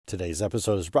Today's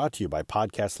episode is brought to you by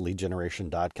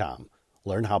podcastleadgeneration.com.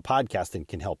 Learn how podcasting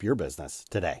can help your business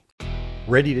today.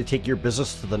 Ready to take your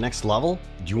business to the next level?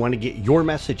 Do you want to get your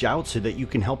message out so that you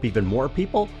can help even more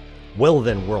people? Well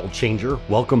then, world changer,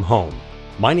 welcome home.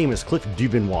 My name is Cliff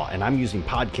Duvernois, and I'm using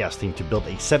podcasting to build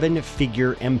a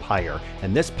 7-figure empire,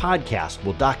 and this podcast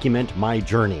will document my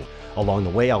journey. Along the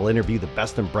way, I'll interview the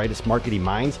best and brightest marketing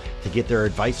minds to get their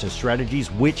advice and strategies,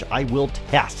 which I will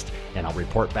test, and I'll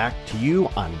report back to you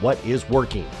on what is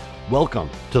working. Welcome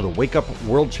to the Wake Up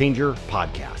World Changer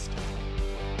podcast.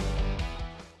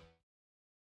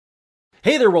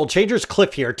 Hey there, World Changers.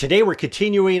 Cliff here. Today, we're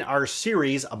continuing our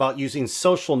series about using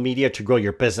social media to grow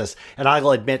your business. And I'll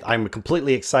admit, I'm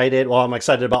completely excited. Well, I'm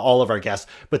excited about all of our guests,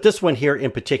 but this one here in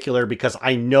particular, because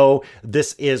I know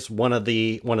this is one of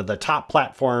the top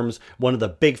platforms, one of the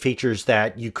big features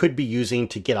that you could be using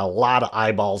to get a lot of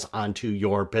eyeballs onto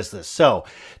your business. So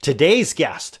today's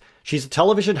guest, she's a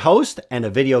television host and a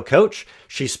video coach.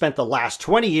 She spent the last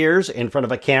 20 years in front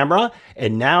of a camera,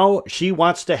 and now she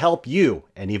wants to help you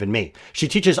and even me. She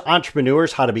teaches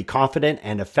entrepreneurs how to be confident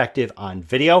and effective on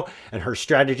video, and her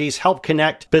strategies help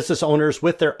connect business owners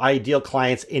with their ideal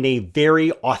clients in a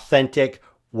very authentic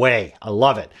way. I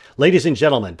love it. Ladies and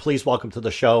gentlemen, please welcome to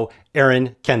the show,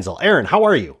 Erin Kenzel. Erin, how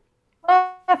are you?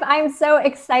 I'm so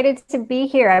excited to be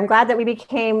here. I'm glad that we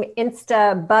became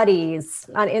Insta buddies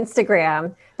on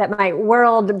Instagram, that my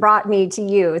world brought me to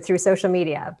you through social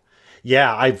media.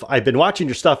 Yeah, I've been watching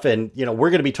your stuff, and we're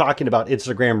going to be talking about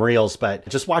Instagram Reels, but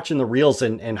just watching the Reels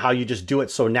and how you just do it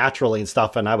so naturally and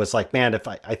stuff. And I was like, man,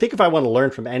 I think if I want to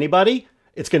learn from anybody,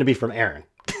 it's going to be from Erin.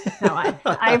 No,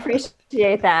 I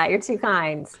appreciate that. You're too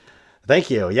kind.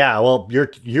 Thank you. Yeah, well,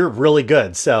 you're really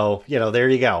good. So, there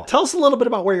you go. Tell us a little bit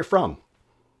about where you're from.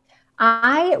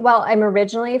 I'm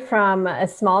originally from a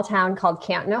small town called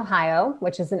Canton, Ohio,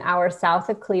 which is an hour south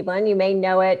of Cleveland. You may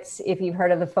know it if you've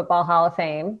heard of the Football Hall of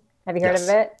Fame. Have you heard of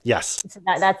it? Yes. So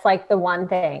that's like the one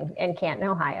thing in Canton,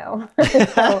 Ohio.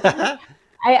 So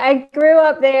I grew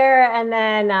up there, and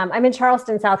then I'm in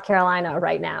Charleston, South Carolina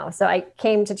right now. So I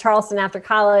came to Charleston after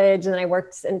college, and I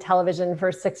worked in television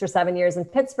for 6 or 7 years in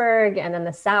Pittsburgh, and then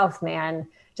the South, man,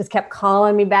 just kept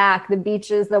calling me back, the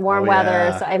beaches, the warm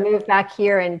weather. So I moved back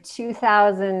here in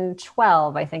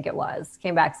 2012, I think it was,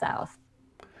 came back south.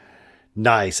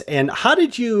 Nice. And how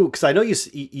did you, because I know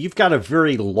you've got a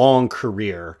very long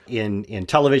career in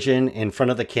television, in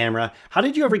front of the camera. How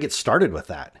did you ever get started with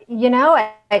that?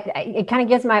 It kind of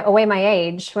gives away my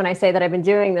age when I say that I've been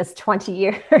doing this 20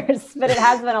 years, but it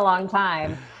has been a long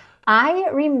time. I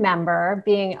remember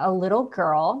being a little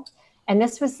girl. And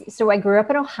so I grew up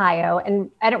in Ohio,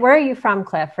 and where are you from,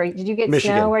 Cliff? Or did you get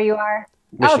Michigan. Snow where you are?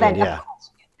 Michigan, yeah. Of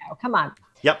course you get snow. Come on.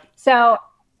 Yep. So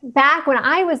back when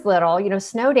I was little,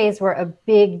 snow days were a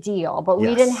big deal, but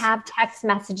we didn't have text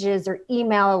messages or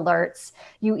email alerts.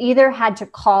 You either had to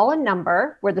call a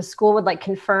number where the school would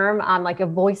confirm on a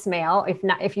voicemail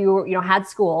if you had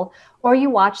school, or you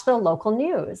watched the local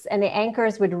news, and the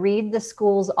anchors would read the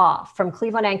schools off. From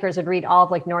Cleveland, anchors would read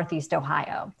all of Northeast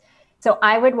Ohio. So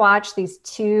I would watch these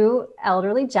two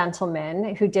elderly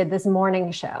gentlemen who did this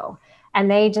morning show, and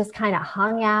they just kind of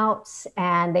hung out,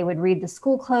 and they would read the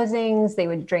school closings. They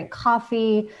would drink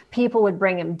coffee. People would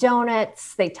bring them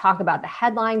donuts. They talk about the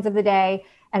headlines of the day.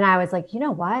 And I was like, you know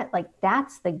what?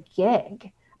 That's the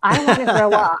gig. I want to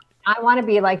grow up. I want to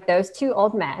be like those two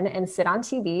old men and sit on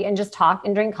TV and just talk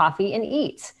and drink coffee and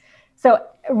eat. So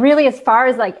really, as far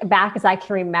as back as I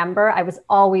can remember, I was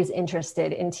always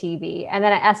interested in TV. And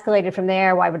then I escalated from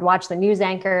there, where I would watch the news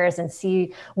anchors and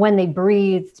see when they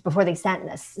breathed before they said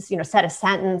a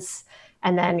sentence.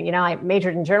 And then, I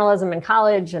majored in journalism in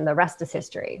college, and the rest is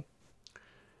history.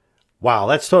 Wow,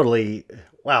 that's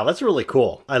really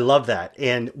cool. I love that.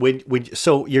 And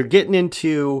so you're getting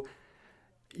into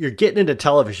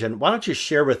television. Why don't you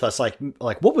share with us,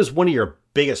 what was one of your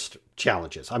biggest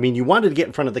challenges? I mean, you wanted to get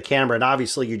in front of the camera, and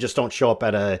obviously you just don't show up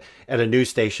at a news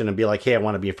station and be like, hey, I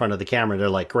want to be in front of the camera. And they're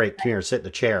like, great, come here, sit in the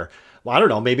chair. Well, I don't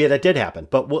know, maybe that did happen,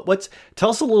 but tell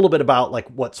us a little bit about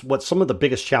what some of the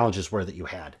biggest challenges were that you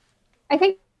had. I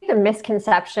think the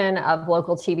misconception of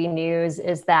local TV news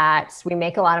is that we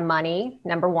make a lot of money,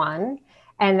 number one,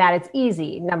 and that it's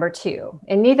easy, number two.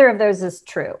 And neither of those is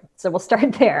true. So we'll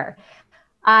start there.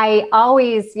 I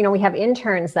always, we have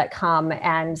interns that come,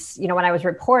 and, when I was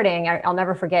reporting, I'll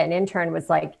never forget, an intern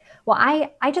was like, well,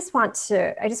 I just want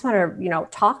to,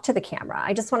 talk to the camera.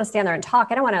 I just want to stand there and talk.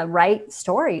 I don't want to write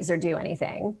stories or do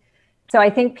anything. So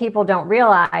I think people don't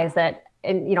realize that,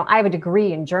 and, I have a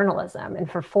degree in journalism, and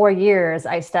for 4 years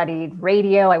I studied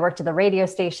radio. I worked at the radio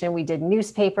station. We did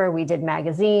newspaper, we did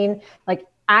magazine.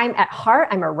 At heart,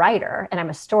 I'm a writer and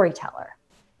I'm a storyteller.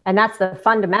 And that's the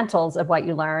fundamentals of what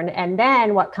you learn. And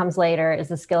then what comes later is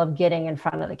the skill of getting in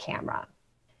front of the camera.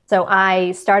 So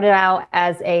I started out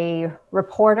as a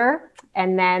reporter,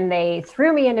 and then they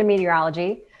threw me into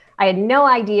meteorology. I had no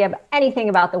idea anything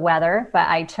about the weather, but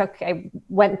I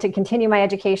went to continue my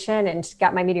education and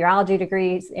got my meteorology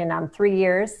degrees in 3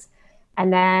 years.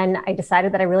 And then I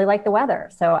decided that I really liked the weather.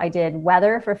 So I did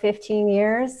weather for 15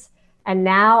 years. And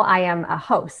now I am a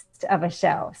host of a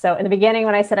show. So in the beginning,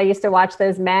 when I said I used to watch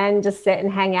those men just sit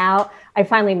and hang out, I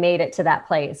finally made it to that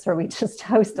place where we just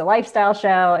host a lifestyle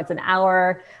show. It's an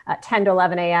hour, 10 to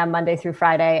 11 a.m., Monday through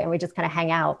Friday. And we just kind of hang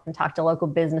out and talk to local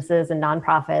businesses and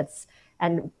nonprofits.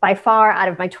 And by far, out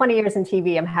of my 20 years in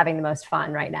TV, I'm having the most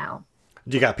fun right now.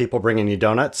 Do you got people bringing you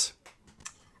donuts?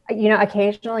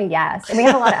 Occasionally, yes. And we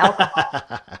have a lot of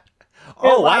alcohol.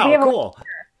 Oh, wow, cool.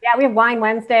 Yeah, we have Wine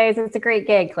Wednesdays. It's a great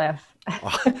gig, Cliff.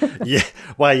 Yeah,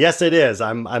 well, yes, it is.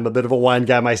 I'm a bit of a wine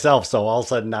guy myself, so all of a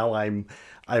sudden now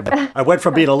I went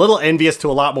from being a little envious to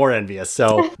a lot more envious.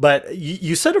 So, but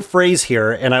you said a phrase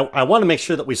here, and I want to make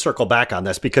sure that we circle back on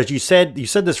this, because you said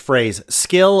this phrase,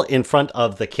 skill in front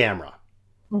of the camera,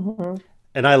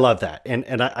 and I love that,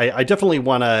 and I definitely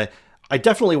want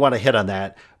to hit on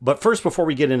that. But first, before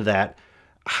we get into that,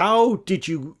 how did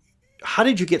you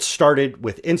get started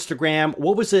with Instagram?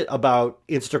 What was it about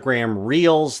Instagram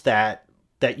Reels that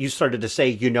you started to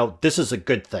say, this is a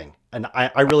good thing, and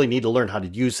I really need to learn how to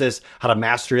use this, how to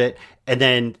master it? And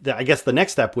then I guess the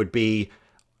next step would be,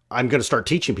 I'm going to start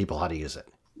teaching people how to use it.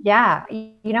 Yeah.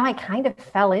 I kind of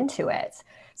fell into it.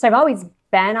 So I've always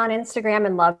been on Instagram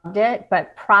and loved it.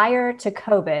 But prior to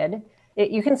COVID,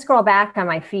 you can scroll back on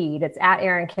my feed. It's at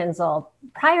Erin Kinzel.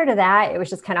 Prior to that, it was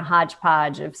just kind of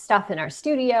hodgepodge of stuff in our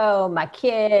studio, my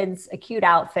kids, a cute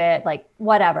outfit, like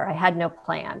whatever. I had no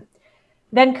plan.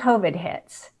 Then COVID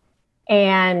hit,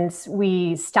 and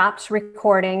we stopped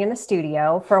recording in the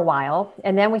studio for a while.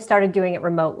 And then we started doing it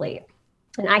remotely.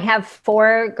 And I have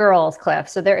 4 girls, Cliff.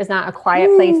 So there is not a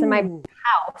quiet place in my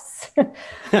house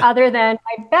other than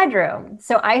my bedroom.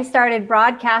 So I started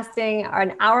broadcasting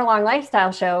an hour-long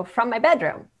lifestyle show from my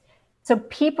bedroom. So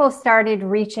people started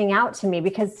reaching out to me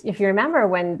because if you remember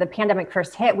when the pandemic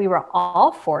first hit, we were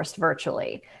all forced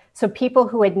virtually. So people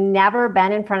who had never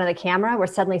been in front of the camera were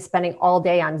suddenly spending all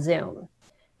day on Zoom.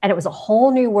 And it was a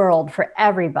whole new world for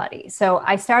everybody. So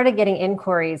I started getting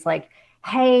inquiries like,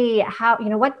 hey,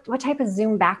 what type of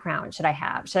Zoom background should I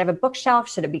have? Should I have a bookshelf?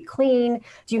 Should it be clean?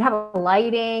 Do you have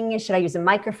lighting? Should I use a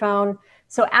microphone?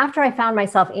 So after I found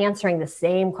myself answering the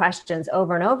same questions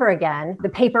over and over again, the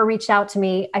paper reached out to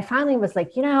me. I finally was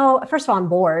like, first of all, I'm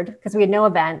bored because we had no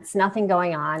events, nothing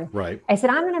going on. Right. I said,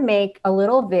 I'm going to make a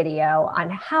little video on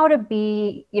how to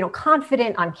be,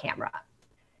 confident on camera.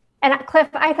 And Cliff,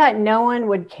 I thought no one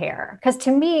would care because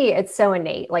to me, it's so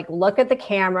innate. Like, look at the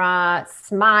camera,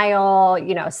 smile,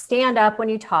 stand up when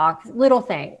you talk, little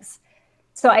things.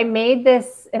 So I made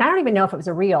this, and I don't even know if it was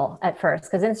a reel at first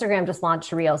because Instagram just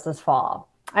launched Reels this fall.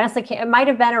 I honestly can't, it might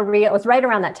have been a reel. It was right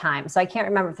around that time. So I can't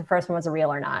remember if the first one was a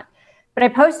reel or not. But I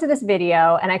posted this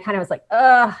video and I kind of was like,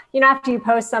 after you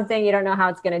post something, you don't know how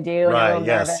it's going to do. Right.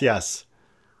 Yes.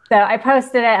 So I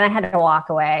posted it and I had to walk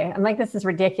away. I'm like, this is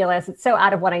ridiculous. It's so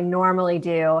out of what I normally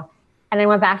do. And I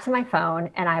went back to my phone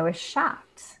and I was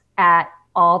shocked at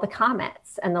all the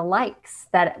comments and the likes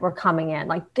that were coming in.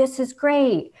 Like, this is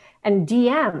great. And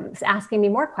DMs asking me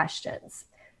more questions.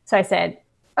 So I said,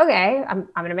 okay, I'm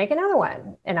going to make another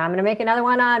one. And I'm going to make another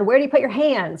one on where do you put your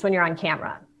hands when you're on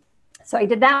camera? So I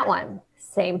did that one.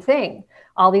 Same thing.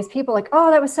 All these people like,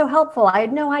 oh, that was so helpful. I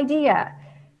had no idea.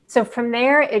 So from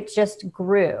there, it just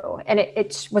grew. And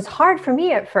it was hard for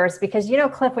me at first because,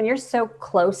 Cliff, when you're so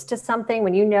close to something,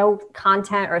 when you know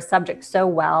content or a subject so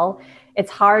well,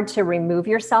 it's hard to remove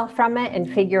yourself from it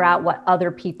and figure out what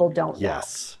other people don't know.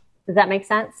 Yes. Does that make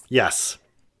sense? Yes.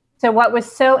 So what was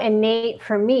so innate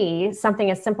for me, something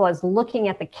as simple as looking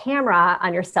at the camera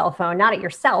on your cell phone, not at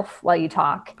yourself while you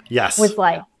talk, yes, was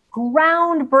like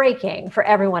groundbreaking for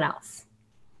everyone else.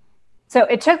 So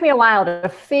it took me a while to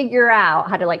figure out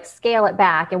how to scale it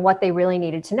back and what they really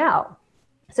needed to know.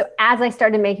 So as I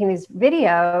started making these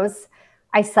videos,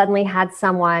 I suddenly had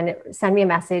someone send me a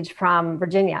message from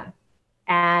Virginia,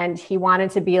 and he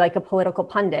wanted to be like a political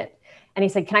pundit. And he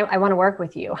said, I want to work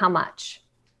with you. How much?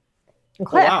 And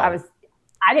Cliff, wow.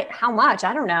 How much?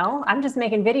 I don't know. I'm just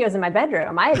making videos in my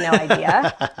bedroom. I had no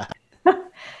idea.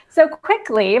 So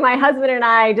quickly, my husband and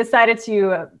I decided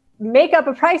to make up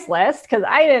a price list because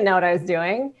I didn't know what I was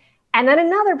doing. And then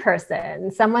another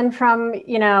person, someone from,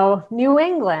 New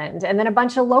England, and then a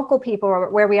bunch of local people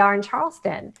where we are in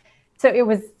Charleston. So it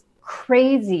was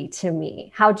crazy to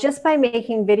me how just by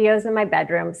making videos in my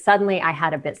bedroom, suddenly I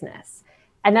had a business.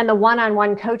 And then the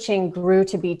one-on-one coaching grew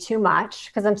to be too much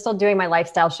because I'm still doing my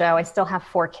lifestyle show. I still have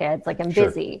 4 kids, like I'm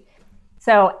busy.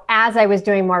 So as I was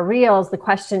doing more reels, the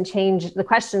questions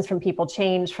from people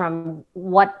changed from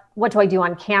what do I do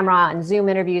on camera and Zoom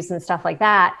interviews and stuff like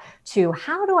that to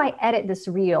how do I edit this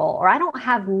reel, or I don't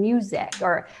have music,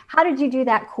 or how did you do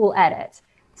that cool edit?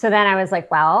 So then I was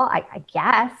like, well, I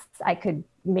guess I could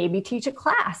maybe teach a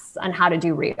class on how to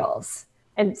do reels.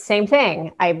 And same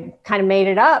thing, I kind of made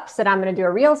it up, said I'm going to do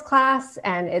a reels class,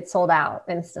 and it sold out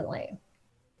instantly.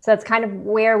 So that's kind of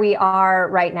where we are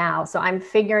right now. So I'm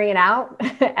figuring it out,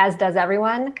 as does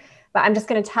everyone. But I'm just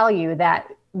going to tell you that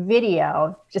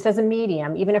video, just as a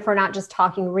medium, even if we're not just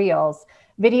talking reels,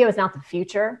 video is not the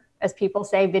future. As people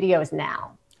say, video is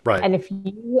now. Right. And if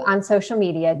you on social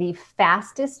media, the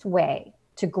fastest way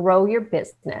to grow your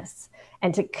business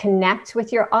and to connect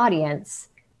with your audience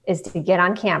is to get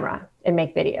on camera and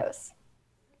make videos.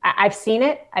 I've seen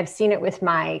it. I've seen it with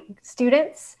my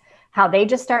students, how they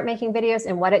just start making videos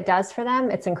and what it does for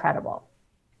them. It's incredible.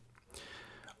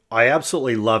 I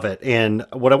absolutely love it. And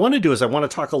what I want to do is I want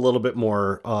to talk a little bit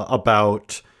more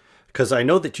about, because I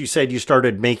know that you said you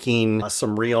started making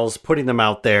some reels, putting them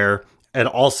out there, and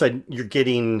all of a sudden you're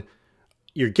getting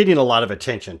a lot of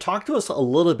attention. Talk to us a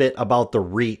little bit about the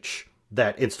reach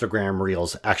that Instagram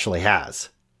Reels actually has.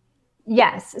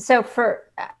 Yes. So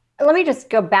let me just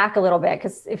go back a little bit,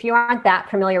 because if you aren't that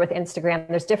familiar with Instagram,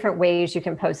 there's different ways you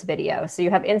can post video. So you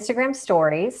have Instagram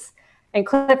stories, and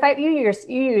Cliff, you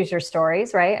use your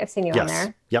stories, right? I've seen you on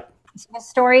there. Yep. So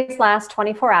stories last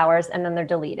 24 hours and then they're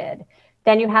deleted.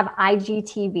 Then you have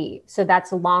IGTV. So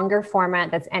that's longer format.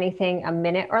 That's anything a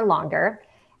minute or longer.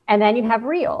 And then you have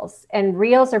Reels, and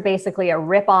Reels are basically a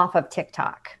rip-off of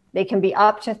TikTok. They can be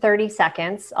up to 30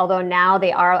 seconds, although now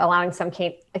they are allowing some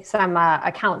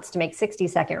accounts to make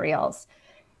 60-second reels.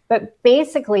 But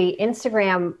basically,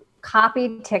 Instagram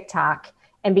copied TikTok,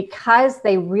 and because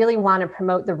they really want to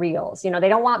promote the reels, they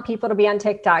don't want people to be on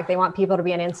TikTok, they want people to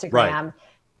be on Instagram. Right.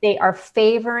 They are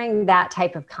favoring that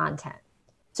type of content.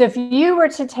 So if you were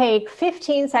to take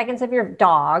 15 seconds of your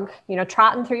dog,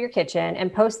 trotting through your kitchen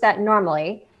and post that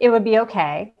normally, it would be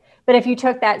okay. But if you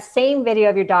took that same video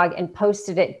of your dog and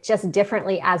posted it just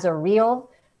differently as a reel,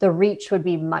 the reach would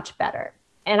be much better.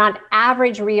 And on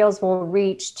average, reels will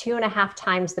reach 2.5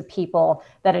 times the people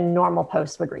that a normal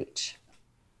post would reach.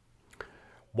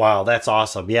 Wow, that's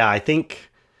awesome. Yeah, I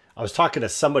think I was talking to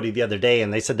somebody the other day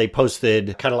and they said they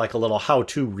posted kind of like a little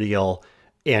how-to reel,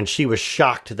 and she was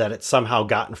shocked that it somehow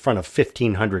got in front of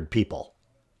 1,500 people.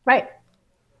 Right.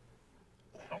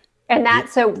 And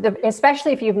that's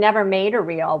especially if you've never made a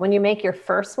reel, when you make your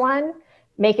first one,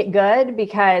 make it good,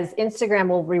 because Instagram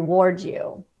will reward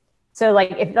you. So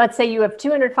like if let's say you have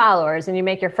 200 followers and you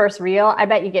make your first reel, I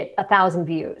bet you get 1,000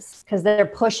 views, because they're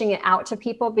pushing it out to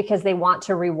people because they want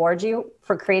to reward you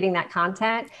for creating that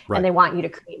content. Right. And they want you to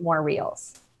create more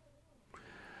reels.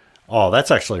 Oh,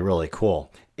 that's actually really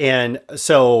cool. And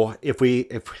so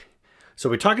so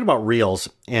we're talking about reels,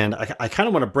 and I kind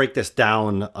of want to break this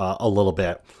down a little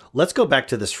bit. Let's go back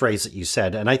to this phrase that you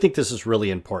said, and I think this is really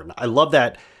important. I love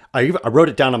that. I wrote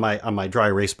it down on my dry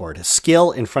erase board.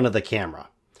 Skill in front of the camera.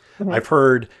 Mm-hmm. I've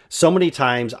heard so many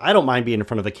times, I don't mind being in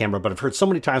front of the camera, but I've heard so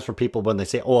many times from people when they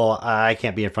say, oh, I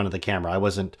can't be in front of the camera. I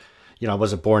wasn't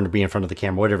born to be in front of the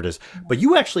camera, whatever it is. Mm-hmm. But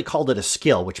you actually called it a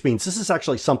skill, which means this is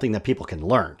actually something that people can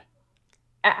learn.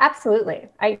 Absolutely.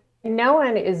 No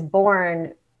one is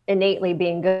born innately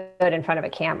being good in front of a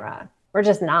camera. We're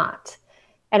just not.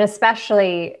 And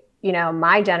especially,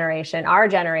 my generation, our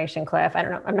generation, Cliff, I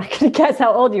don't know, I'm not going to guess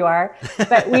how old you are,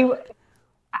 but we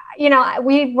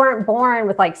weren't born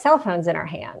with like cell phones in our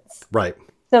hands. Right.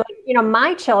 So,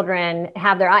 my children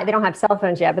they don't have cell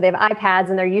phones yet, but they have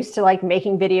iPads, and they're used to like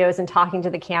making videos and talking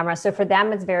to the camera. So for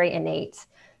them, it's very innate.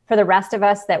 For the rest of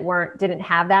us that didn't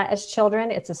have that as children,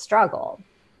 it's a struggle.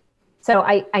 So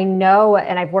I know,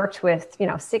 and I've worked with,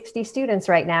 60 students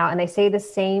right now, and they say the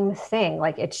same thing.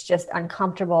 Like, it's just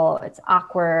uncomfortable. It's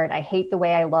awkward. I hate the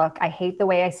way I look. I hate the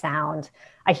way I sound.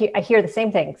 I hear the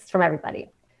same things from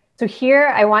everybody. So here,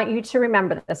 I want you to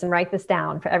remember this and write this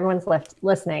down for everyone's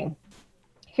listening.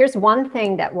 Here's one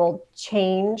thing that will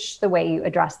change the way you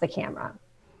address the camera.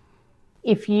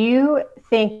 If you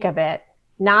think of it,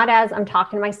 not as I'm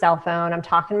talking to my cell phone, I'm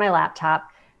talking to my laptop,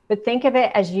 but think of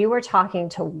it as you were talking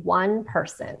to one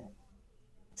person.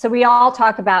 So we all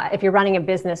talk about, if you're running a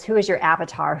business, who is your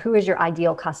avatar? Who is your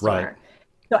ideal customer? Right.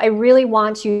 So I really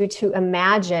want you to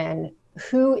imagine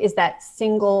who is that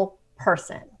single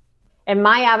person. And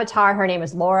my avatar, her name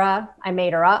is Laura. I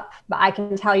made her up, but I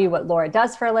can tell you what Laura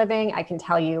does for a living. I can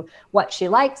tell you what she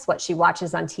likes, what she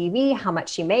watches on TV, how much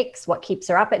she makes, what keeps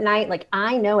her up at night. Like,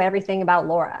 I know everything about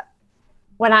Laura.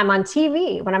 When I'm on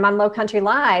TV, when I'm on Low Country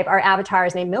Live, our avatar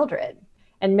is named Mildred.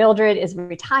 And Mildred is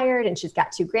retired and she's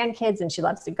got 2 grandkids and she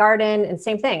loves to garden. And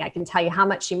same thing, I can tell you how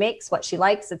much she makes, what she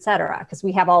likes, etc., because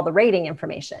we have all the rating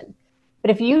information.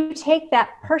 But if you take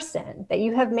that person that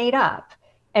you have made up,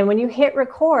 and when you hit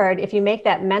record, if you make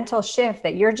that mental shift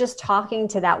that you're just talking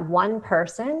to that one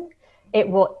person, it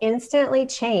will instantly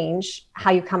change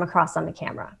how you come across on the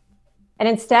camera. And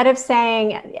instead of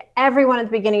saying, everyone at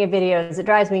the beginning of videos, it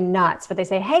drives me nuts, but they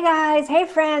say, hey guys, hey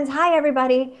friends, hi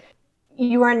everybody.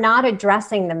 You are not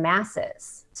addressing the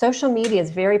masses. Social media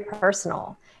is very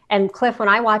personal. And Cliff, when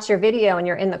I watch your video and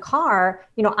you're in the car,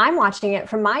 I'm watching it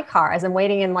from my car as I'm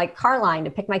waiting in like car line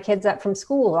to pick my kids up from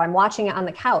school, or I'm watching it on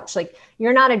the couch. Like,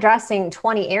 you're not addressing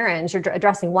 20 errands, you're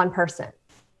addressing one person.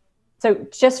 So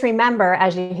just remember,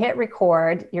 as you hit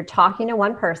record, you're talking to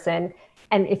one person.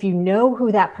 And if you know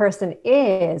who that person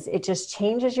is, it just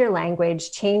changes your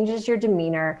language, changes your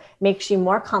demeanor, makes you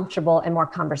more comfortable and more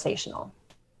conversational.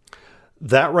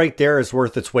 That right there is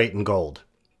worth its weight in gold.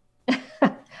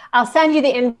 I'll send you the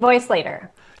invoice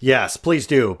later. Yes, please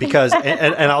do. Because,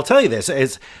 and I'll tell you this,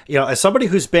 as somebody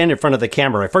who's been in front of the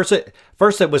camera, first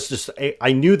it was just,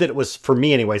 I knew that it was, for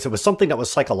me anyways, it was something that was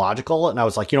psychological. And I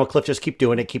was like, Cliff, just keep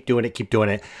doing it, keep doing it, keep doing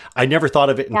it. I never thought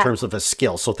of it in terms of a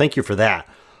skill. So thank you for that.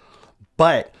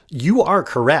 But you are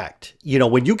correct.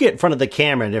 When you get in front of the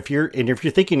camera, and if you're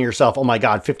thinking to yourself, oh my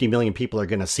God, 50 million people are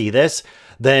going to see this,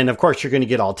 then of course you're going to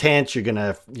get all tense. You're going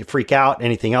to freak out,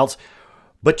 anything else.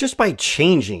 But just by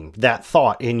changing that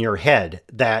thought in your head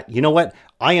that,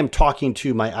 I am talking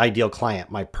to my ideal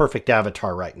client, my perfect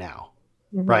avatar right now,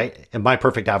 right? And my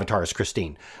perfect avatar is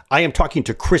Christine. I am talking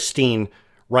to Christine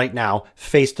right now,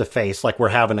 face to face, like we're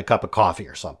having a cup of coffee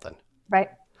or something.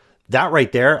 Right. That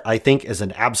right there, I think, is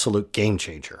an absolute game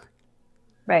changer.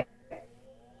 Right.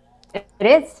 It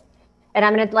is. And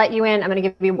I'm going to let you in. I'm going to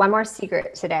give you one more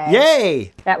secret today.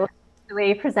 Yay! That will be the way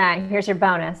you present. Here's your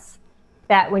bonus.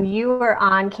 That when you are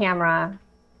on camera,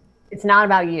 it's not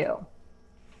about you.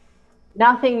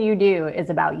 Nothing you do is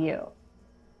about you.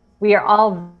 We are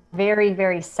all very,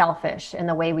 very selfish in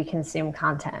the way we consume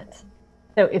content.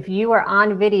 So if you are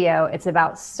on video, it's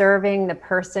about serving the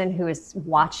person who is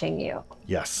watching you.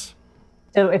 Yes.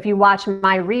 So if you watch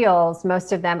my reels,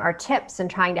 most of them are tips and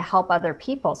trying to help other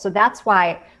people. So that's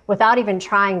why, without even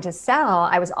trying to sell,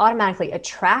 I was automatically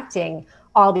attracting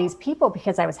all these people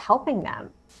because I was helping them.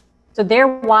 So they're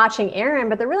watching Erin,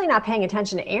 but they're really not paying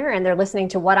attention to Erin. They're listening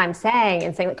to what I'm saying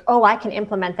and saying like, oh, I can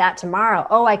implement that tomorrow.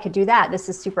 Oh, I could do that. This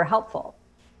is super helpful.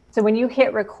 So when you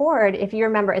hit record, if you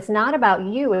remember, it's not about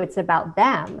you, it's about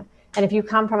them. And if you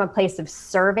come from a place of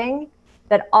serving,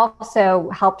 that also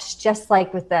helps, just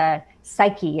like with the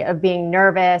psyche of being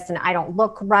nervous and I don't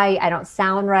look right, I don't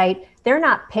sound right. They're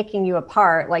not picking you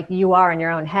apart like you are in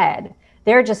your own head.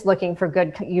 They're just looking for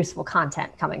good, useful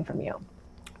content coming from you.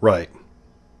 Right.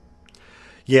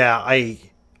 Yeah, I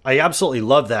absolutely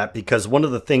love that, because one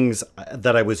of the things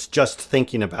that I was just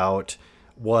thinking about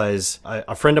was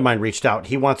a friend of mine reached out.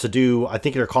 He wants to do, I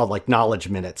think they're called like knowledge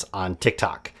minutes on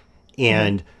TikTok.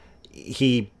 And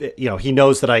he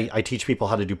knows that I teach people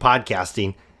how to do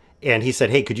podcasting. And he said,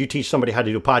 hey, could you teach somebody how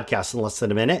to do podcasts in less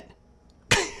than a minute?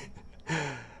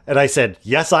 And I said,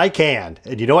 yes, I can.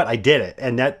 And you know what? I did it.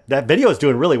 And that video is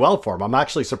doing really well for him. I'm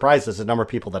actually surprised there's a number of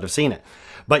people that have seen it.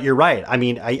 But you're right. I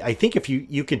mean, I think if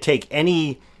you could take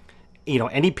any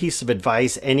piece of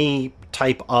advice, any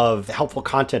type of helpful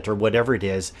content or whatever it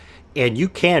is, and you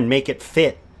can make it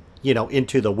fit,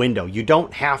 into the window. You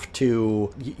don't have to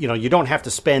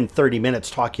spend 30 minutes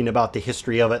talking about the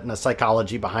history of it and the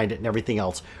psychology behind it and everything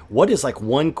else. What is like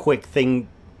one quick thing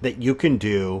that you can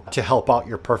do to help out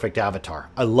your perfect avatar?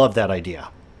 I love that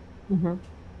idea. Mm-hmm.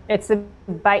 It's the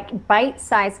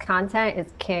bite-sized content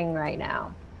is king right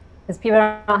now, because people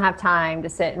don't have time to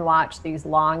sit and watch these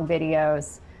long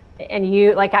videos. And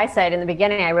you, like I said in the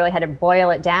beginning, I really had to boil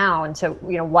it down to,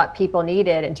 what people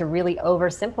needed and to really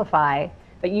oversimplify,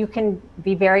 but you can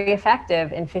be very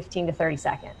effective in 15 to 30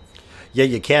 seconds. Yeah,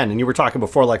 you can. And you were talking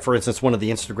before, like, for instance, one of the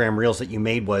Instagram reels that you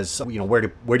made was, where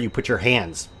do you put your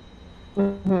hands?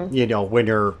 Mm-hmm.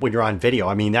 When you're on video.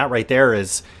 I mean, that right there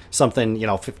is something,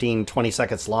 15, 20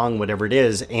 seconds long, whatever it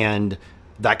is. And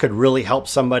that could really help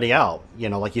somebody out.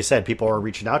 Like you said, people are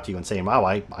reaching out to you and saying, wow,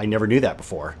 I never knew that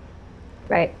before.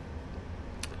 Right.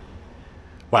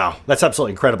 Wow, that's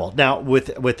absolutely incredible. Now, with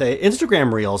the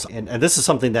Instagram Reels, and this is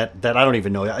something that I don't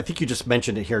even know. I think you just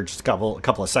mentioned it here just a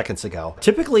couple of seconds ago.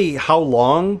 Typically, how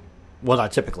long well,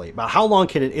 not typically, but how long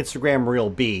can an Instagram reel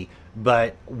be?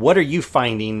 But what are you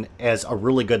finding as a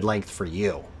really good length for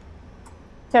you?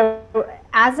 So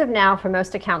as of now, for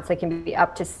most accounts, they can be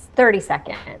up to 30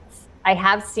 seconds. I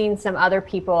have seen some other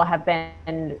people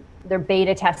they're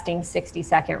beta testing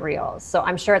 60-second reels. So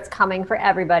I'm sure it's coming for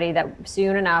everybody that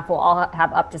soon enough we'll all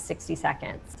have up to 60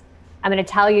 seconds. I'm going to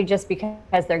tell you, just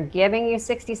because they're giving you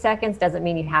 60 seconds doesn't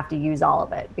mean you have to use all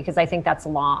of it, because I think that's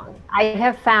long. I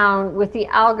have found with the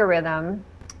algorithm,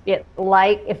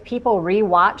 if people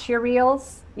rewatch your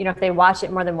reels, if they watch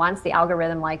it more than once, the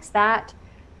algorithm likes that.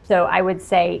 So I would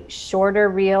say shorter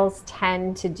reels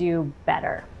tend to do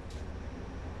better.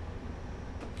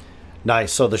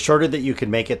 Nice. So the shorter that you can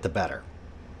make it, the better.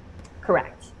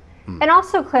 Correct. And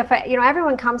also, Cliff,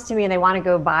 everyone comes to me and they want to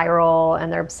go viral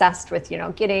and they're obsessed with,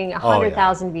 getting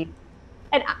 100,000 views.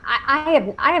 And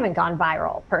I haven't gone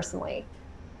viral personally,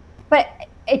 but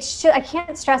I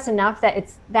can't stress enough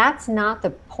that that's not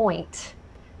the point.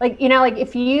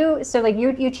 If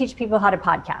you teach people how to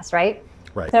podcast, right?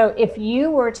 Right. So if you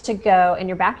were to go in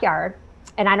your backyard,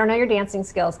 and I don't know your dancing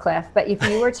skills, Cliff, but if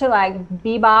you were to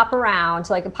bebop around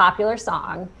to a popular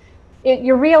song,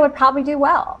 your reel would probably do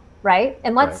well, right?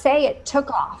 And let's say it took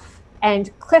off and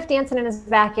Cliff dancing in his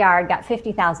backyard got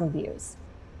 50,000 views.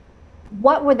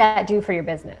 What would that do for your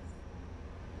business?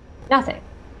 Nothing.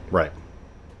 Right.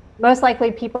 Most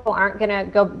likely people aren't going to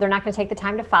go, they're not going to take the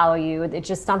time to follow you. It's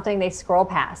just something they scroll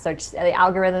past. So the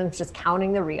algorithm's just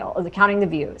counting counting the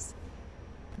views.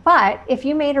 But if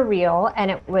you made a reel and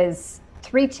it was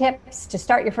 3 tips to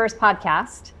start your first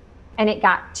podcast and it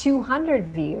got 200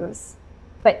 views,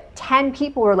 but 10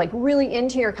 people were really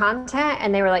into your content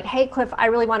and they were like, hey, Cliff, I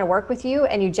really want to work with you.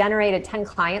 And you generated 10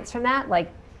 clients from that.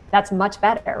 That's much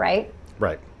better, right?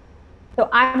 Right. So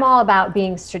I'm all about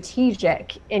being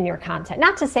strategic in your content.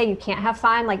 Not to say you can't have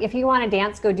fun. If you want to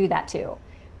dance, go do that too.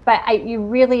 But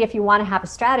if you want to have a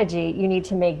strategy, you need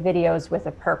to make videos with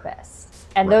a purpose.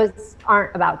 And those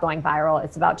aren't about going viral.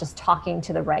 It's about just talking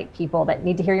to the right people that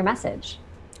need to hear your message.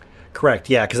 Correct.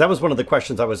 Yeah, because that was one of the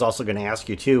questions I was also going to ask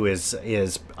you too.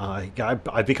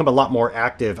 I've become a lot more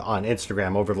active on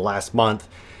Instagram over the last month,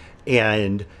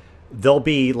 and there'll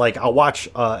be I'll watch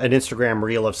an Instagram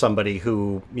reel of somebody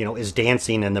who is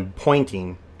dancing and then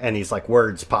pointing, and these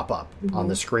words pop up on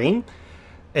the screen,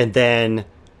 and then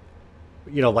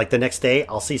the next day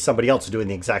I'll see somebody else doing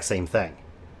the exact same thing.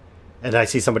 And I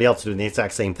see somebody else doing the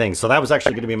exact same thing. So that was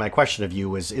actually going to be my question of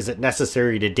you: is it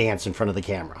necessary to dance in front of the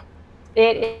camera?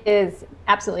 It is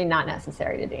absolutely not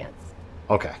necessary to dance.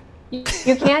 Okay. You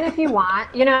can if you want.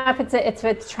 If it's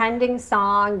a trending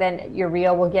song, then your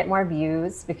reel will get more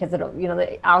views because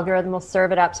the algorithm will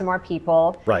serve it up to more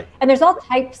people. Right. And there's all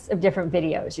types of different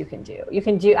videos you can do.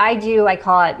 I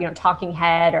call it, talking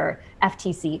head or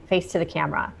FTC, face to the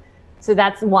camera. So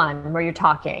that's one where you're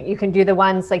talking. You can do the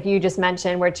ones like you just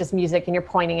mentioned where it's just music and you're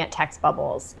pointing at text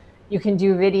bubbles. You can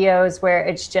do videos where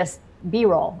it's just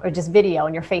B-roll or just video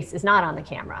and your face is not on the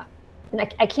camera. And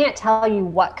I can't tell you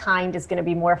what kind is going to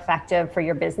be more effective for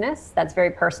your business. That's very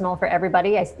personal for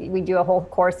everybody. We do a whole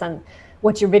course on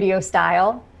what's your video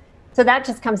style. So that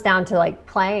just comes down to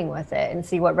playing with it and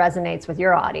see what resonates with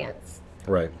your audience.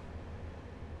 Right.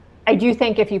 I do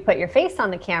think if you put your face on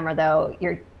the camera, though,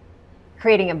 you're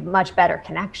creating a much better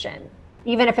connection.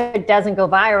 Even if it doesn't go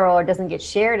viral or doesn't get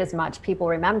shared as much, people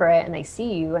remember it and they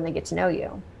see you and they get to know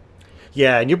you.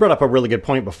 Yeah, and you brought up a really good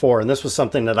point before, and this was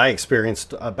something that I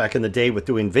experienced back in the day with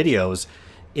doing videos,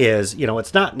 is,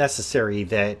 it's not necessary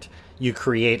that you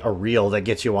create a reel that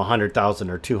gets you 100,000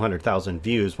 or 200,000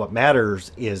 views. What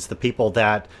matters is the people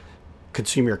that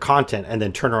consume your content and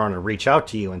then turn around and reach out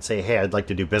to you and say, hey, I'd like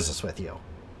to do business with you.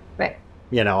 Right.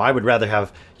 I would rather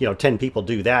have, 10 people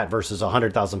do that versus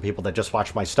 100,000 people that just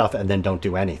watch my stuff and then don't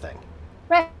do anything.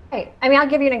 Right. I mean, I'll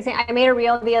give you an example. I made a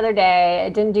reel the other day.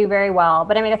 It didn't do very well,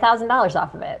 but I made $1,000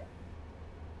 off of it.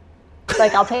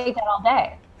 I'll take that all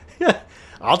day. Yeah,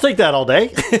 I'll take that all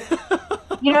day.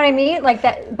 You know what I mean?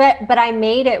 That, but I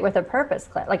made it with a purpose,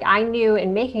 Cliff. I knew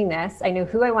in making this, I knew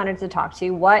who I wanted to talk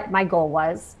to, what my goal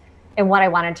was, and what I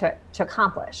wanted to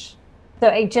accomplish.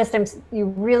 So you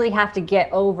really have to get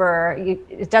over,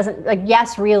 it doesn't,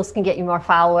 yes, reels can get you more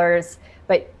followers,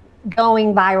 but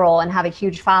going viral and have a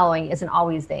huge following isn't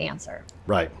always the answer.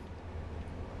 Right.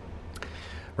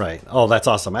 Oh, that's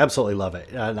awesome. I absolutely love it.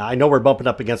 And I know we're bumping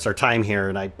up against our time here,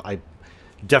 and I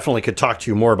definitely could talk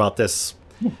to you more about this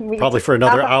probably for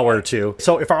another hour or two.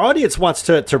 So if our audience wants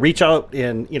to reach out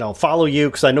and, follow you,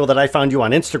 because I know that I found you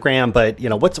on Instagram, but,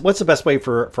 what's the best way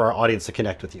for our audience to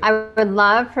connect with you? I would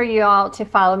love for you all to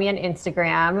follow me on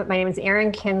Instagram. My name is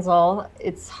Erin Kinzel.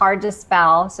 It's hard to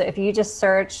spell. So if you just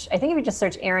search, I think if you just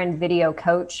search Erin Video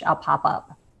Coach, I'll pop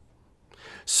up.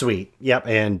 Sweet. Yep.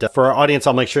 And for our audience,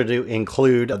 I'll make sure to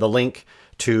include the link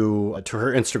to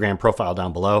her Instagram profile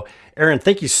down below. Erin,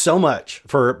 thank you so much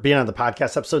for being on the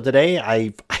podcast episode today.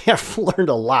 I have learned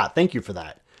a lot. Thank you for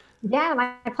that. Yeah,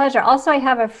 my pleasure. Also, I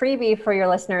have a freebie for your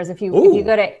listeners. If you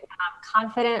go to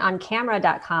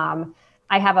confidentoncamera.com,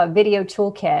 I have a video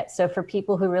toolkit. So for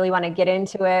people who really want to get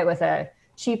into it with a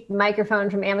cheap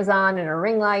microphone from Amazon and a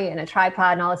ring light and a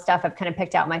tripod and all this stuff, I've kind of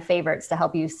picked out my favorites to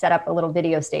help you set up a little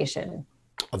video station.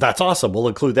 That's awesome. We'll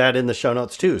include that in the show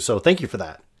notes too. So thank you for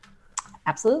that.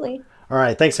 Absolutely. All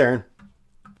right. Thanks, Erin.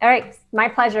 All right. My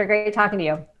pleasure. Great talking to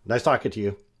you. Nice talking to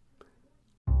you.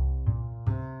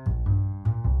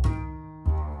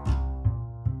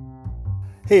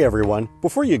 Hey, everyone.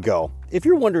 Before you go, if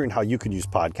you're wondering how you can use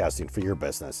podcasting for your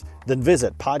business, then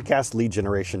visit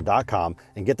podcastleadgeneration.com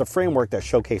and get the framework that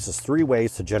showcases 3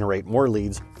 ways to generate more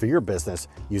leads for your business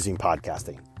using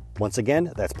podcasting. Once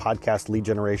again, that's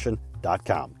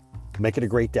podcastleadgeneration.com. Make it a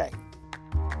great day.